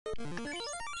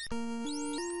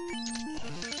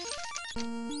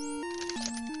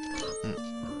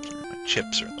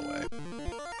chips are in the way.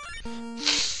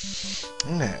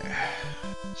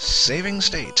 Saving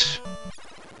state.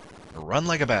 Run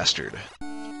like a bastard.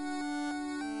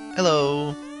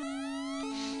 Hello.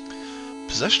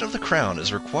 Possession of the crown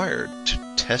is required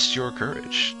to test your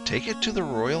courage. Take it to the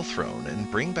royal throne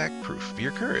and bring back proof of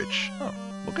your courage. Oh,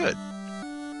 well good.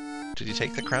 Did you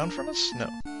take the crown from us? No,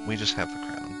 we just have the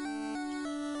crown.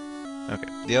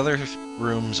 Okay, the other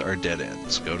rooms are dead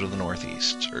ends. Go to the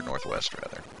northeast, or northwest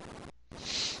rather.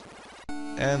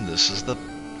 And this is the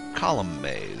column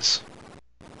maze.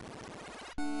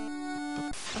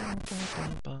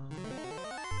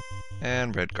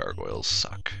 And red gargoyles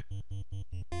suck.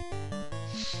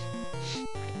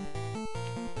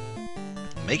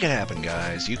 Make it happen,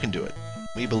 guys. You can do it.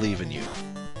 We believe in you.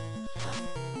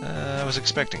 I was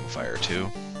expecting fire,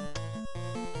 too.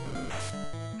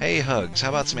 Hey, Hugs, how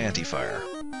about some anti-fire?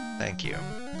 Thank you.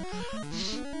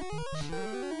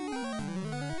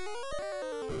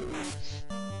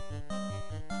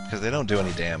 Because they don't do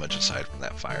any damage aside from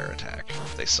that fire attack.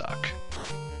 They suck.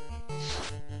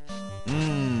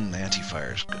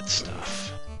 Anti-fire's good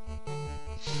stuff.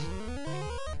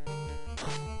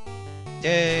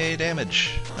 Yay,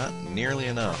 damage! Not nearly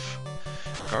enough.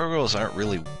 Gargoyles aren't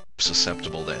really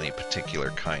susceptible to any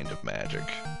particular kind of magic.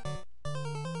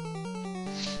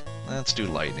 Let's do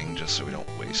lightning just so we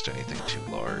don't waste anything too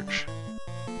large.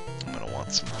 I'm gonna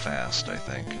want some fast, I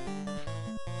think.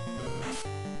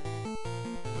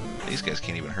 These guys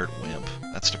can't even hurt Wimp.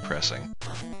 That's depressing.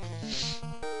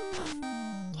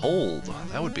 Hold!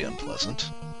 That would be unpleasant.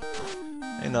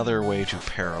 Another way to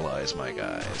paralyze my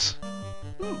guys.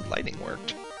 Ooh, lightning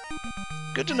worked.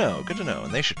 Good to know,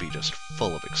 and they should be just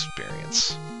full of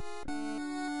experience.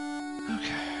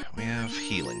 Okay, we have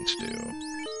healing to do.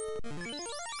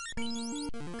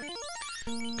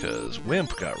 Because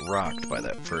Wimp got rocked by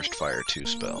that first Fire 2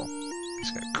 spell.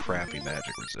 He's got crappy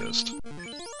magic resist.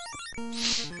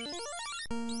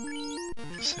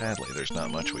 Sadly, there's not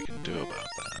much we can do about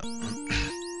that.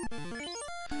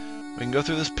 We can go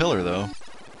through this pillar, though.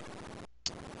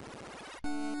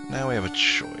 Now we have a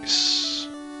choice.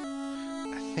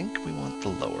 I think we want the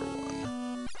lower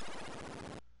one.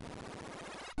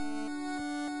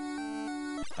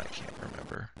 I can't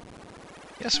remember.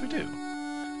 Yes, we do.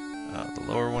 The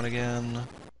lower one again.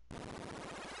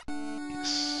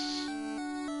 Yes.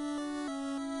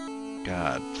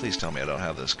 God, please tell me I don't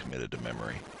have this committed to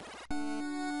memory.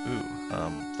 Ooh,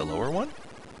 the lower one?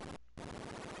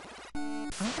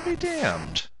 I'll be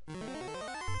damned.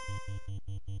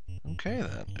 Okay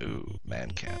then. Ooh,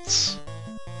 Mancats.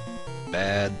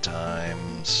 Bad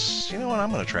times. You know what?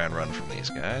 I'm gonna try and run from these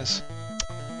guys.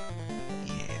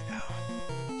 Yeah.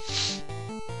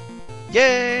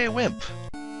 Yay, Wimp!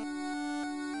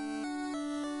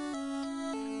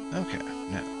 Okay,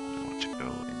 now we want to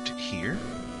go into here.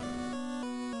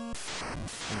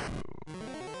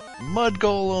 Ooh. Mud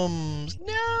golems!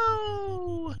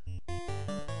 No!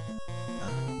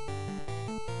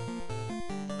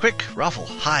 Quick, Ruffle,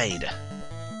 hide!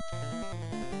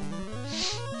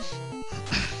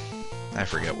 I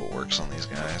forget what works on these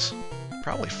guys.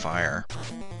 Probably fire.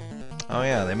 Oh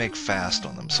yeah, they make fast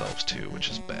on themselves too, which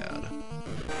is bad.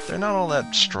 They're not all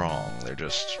that strong, they're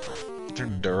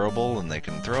durable and they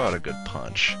can throw out a good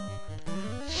punch.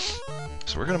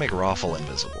 So we're gonna make Ruffle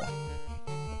invisible.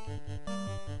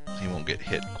 He won't get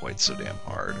hit quite so damn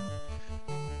hard.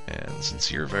 And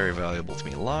since you're very valuable to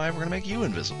me live, we're gonna make you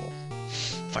invisible.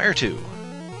 Fire 2!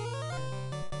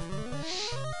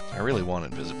 I really want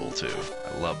invisible too.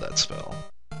 I love that spell.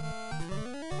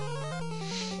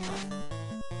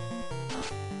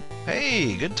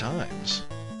 Hey, good times.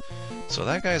 So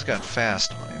that guy's got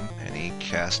fast on him, and he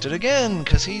cast it again,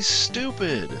 because he's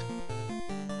stupid.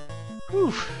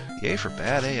 Whew, yay for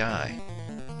bad AI.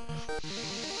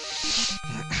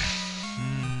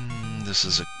 This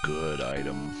is a good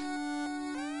item.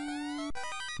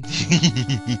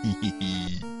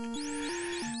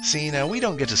 See, now we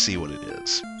don't get to see what it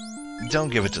is. Don't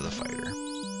give it to the fighter.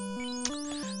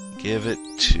 Give it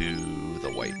to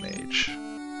the white mage.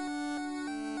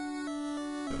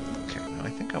 Okay, now I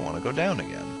think I want to go down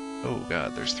again. Oh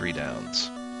god, there's 3 downs.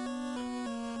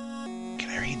 Can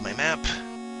I read my map?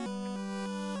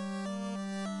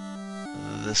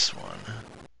 This one.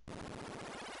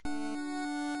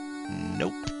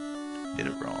 Nope. Did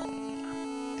it wrong.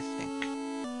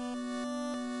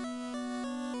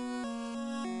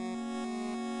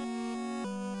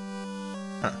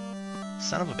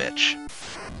 Son of a bitch.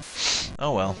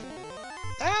 Oh well.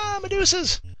 Ah,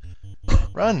 Medusas!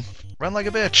 Run! Run like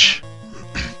a bitch!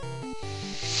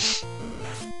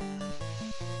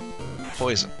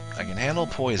 Poison. I can handle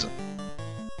poison.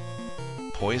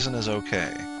 poison is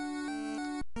okay.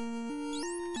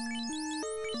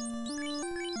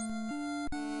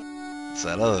 It's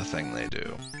that other thing they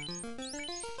do.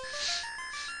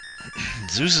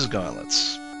 Zeus's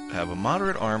gauntlets have a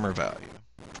moderate armor value.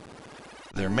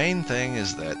 Their main thing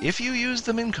is that if you use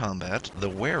them in combat, the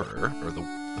wearer, or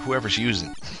whoever's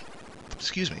using,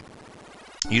 excuse me,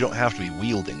 you don't have to be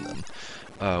wielding them,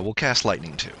 will cast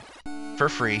lightning too, for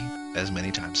free, as many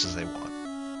times as they want.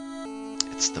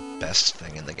 It's the best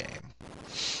thing in the game.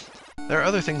 There are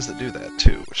other things that do that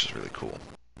too, which is really cool.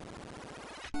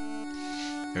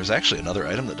 There's actually another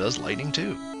item that does lightning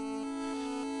too.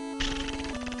 Okay,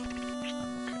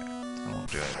 I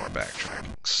won't do any more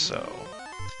backtracking, so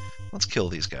let's kill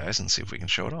these guys and see if we can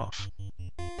show it off.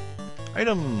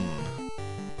 Item!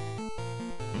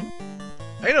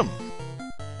 Item!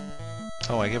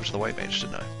 Oh, I gave it to the white mage,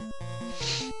 didn't I?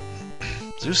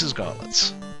 Zeus's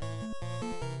gauntlets.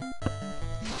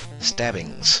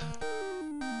 Stabbings.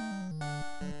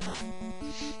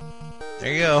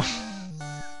 There you go.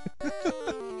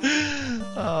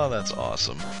 Oh, that's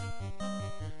awesome.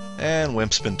 And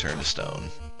Wimp's been turned to stone.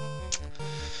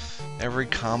 Every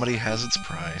comedy has its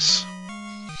price.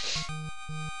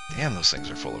 Damn, those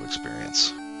things are full of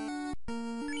experience.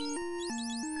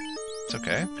 It's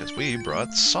okay, because we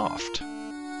brought Soft.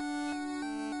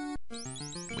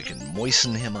 We can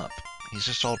moisten him up. He's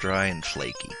just all dry and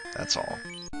flaky, that's all.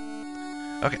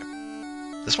 Okay.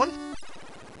 This one?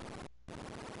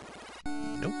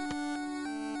 Nope.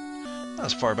 Not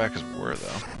as far back as we were,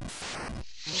 though.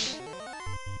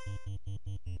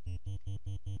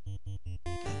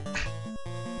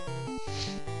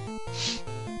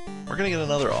 We're gonna get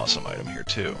another awesome item here,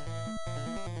 too.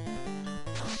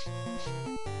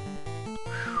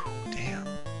 Whew, damn.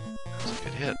 That was a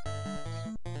good hit. I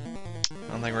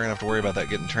don't think we're gonna have to worry about that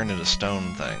getting turned into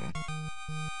stone thing.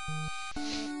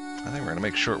 I think we're gonna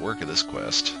make short work of this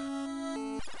quest.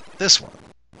 This one.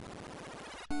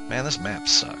 Man, this map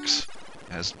sucks.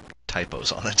 It has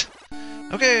typos on it.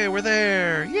 Okay, we're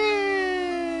there!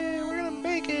 Yay! We're gonna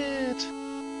make it!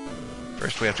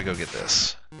 First we have to go get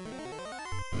this.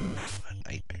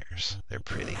 Nightmares. They're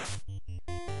pretty.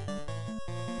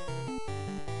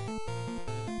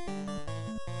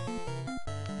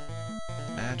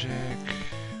 Magic.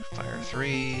 Fire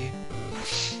 3.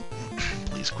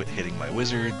 Please quit hitting my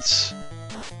wizards.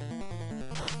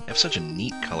 They have such a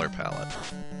neat color palette.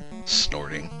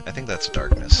 Snorting. I think that's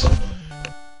darkness.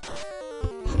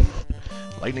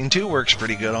 Lightning 2 works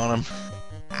pretty good on him.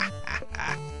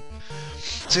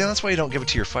 See, that's why you don't give it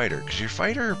to your fighter, because your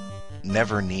fighter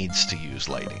never needs to use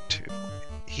Lightning 2.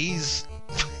 He's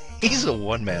a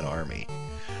one-man army.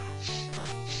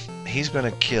 He's going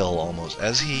to kill almost,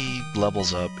 as he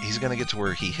levels up, he's going to get to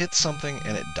where he hits something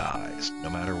and it dies, no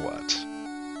matter what.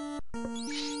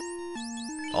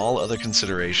 All other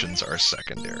considerations are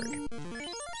secondary.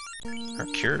 Her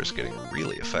cure is getting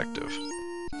really effective.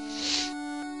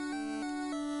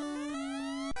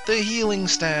 The healing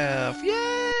staff!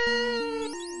 Yay!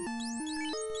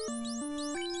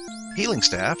 Healing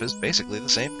staff is basically the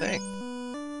same thing.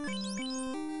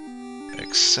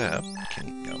 Except, can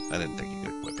you, no, I didn't think you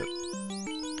could equip it.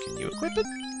 Can you equip it?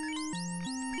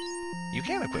 You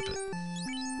can equip it.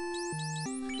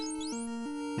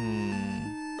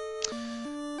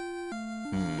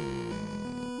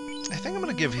 I think I'm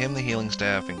going to give him the healing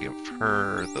staff and give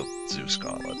her the Zeus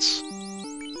gauntlets.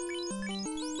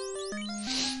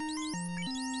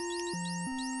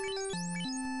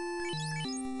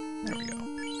 There we go.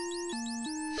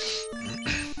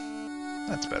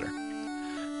 That's better.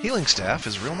 Healing staff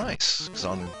is real nice, because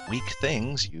on weak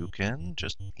things you can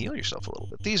just heal yourself a little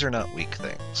bit. These are not weak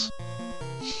things.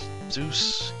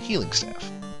 Zeus, healing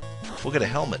staff. We'll get a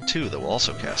helmet too that will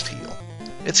also cast heal.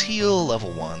 It's heal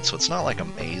level 1, so it's not like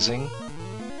amazing,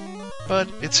 but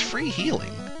it's free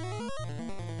healing.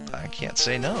 I can't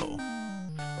say no.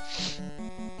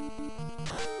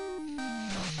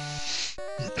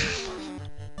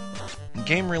 The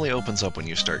game really opens up when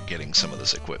you start getting some of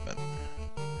this equipment.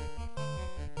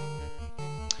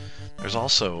 There's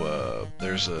also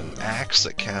there's an axe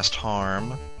that casts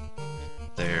harm.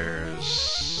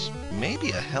 There's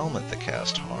maybe a helmet that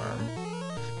casts harm.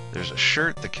 There's a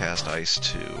shirt that casts ice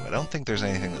too. I don't think there's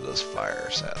anything that does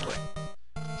fire, sadly.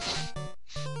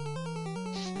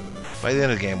 By the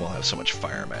end of the game, we'll have so much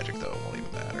fire magic, though, it won't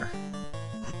even matter.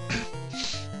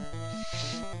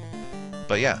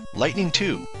 But yeah, Lightning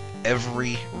 2,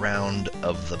 every round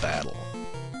of the battle,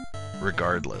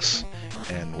 regardless.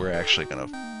 And we're actually going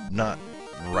to, not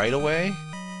right away,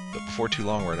 but before too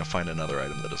long, we're going to find another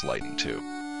item that is Lightning 2.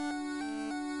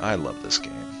 I love this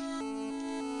game.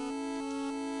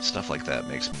 Stuff like that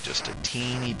makes me just a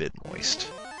teeny bit moist.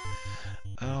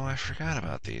 Oh, I forgot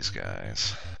about these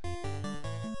guys.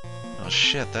 Oh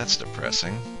shit, that's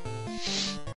depressing.